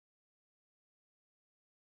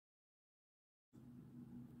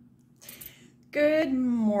Good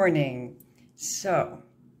morning. So,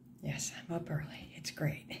 yes, I'm up early. It's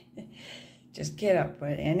great. Just get up.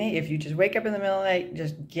 If you just wake up in the middle of the night,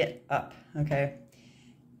 just get up, okay?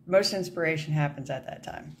 Most inspiration happens at that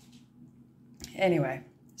time. Anyway,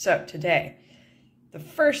 so today, the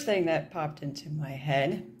first thing that popped into my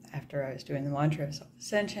head after I was doing the mantra of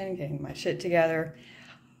self-ascension, getting my shit together,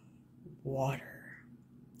 water.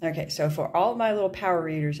 Okay, so for all my little power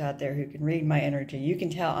readers out there who can read my energy, you can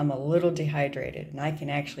tell I'm a little dehydrated, and I can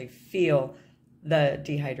actually feel the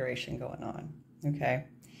dehydration going on, okay?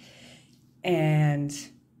 And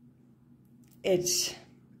it's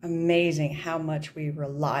amazing how much we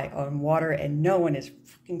rely on water, and no one is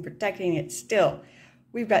fucking protecting it still.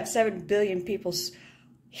 We've got 7 billion people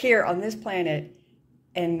here on this planet,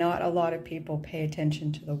 and not a lot of people pay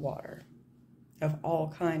attention to the water, of all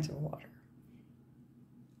kinds of water.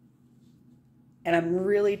 And I'm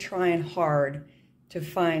really trying hard to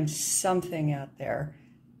find something out there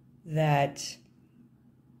that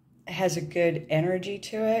has a good energy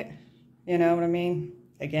to it. You know what I mean?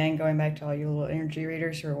 Again, going back to all you little energy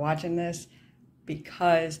readers who are watching this,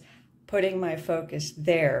 because putting my focus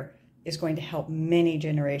there is going to help many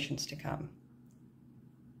generations to come.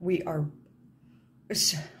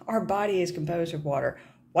 Our body is composed of water.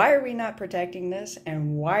 Why are we not protecting this?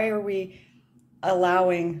 And why are we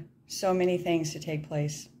allowing so many things to take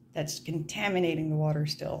place that's contaminating the water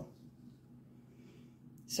still?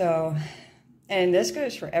 So, and this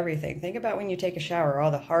goes for everything. Think about when you take a shower,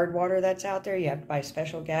 all the hard water that's out there. You have to buy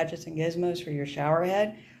special gadgets and gizmos for your shower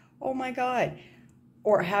head. Oh my God.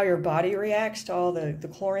 Or how your body reacts to all the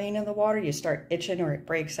chlorine in the water. You start itching or it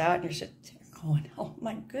breaks out and you're sitting there going, oh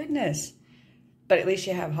my goodness. But at least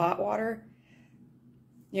you have hot water.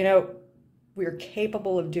 You know, we're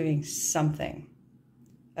capable of doing something,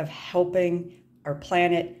 of helping our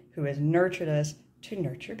planet who has nurtured us to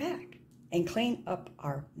nurture back and clean up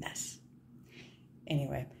our mess.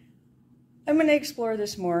 Anyway, I'm going to explore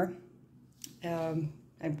this more. I'm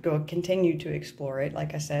going to continue to explore it.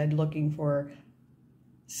 Like I said, looking for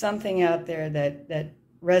something out there that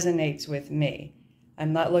resonates with me.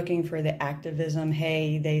 I'm not looking for the activism,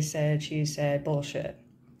 hey, they said, she said, bullshit.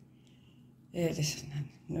 It'll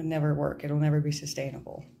never work. It'll never be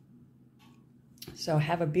sustainable. So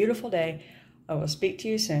have a beautiful day. I will speak to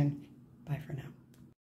you soon. Bye for now.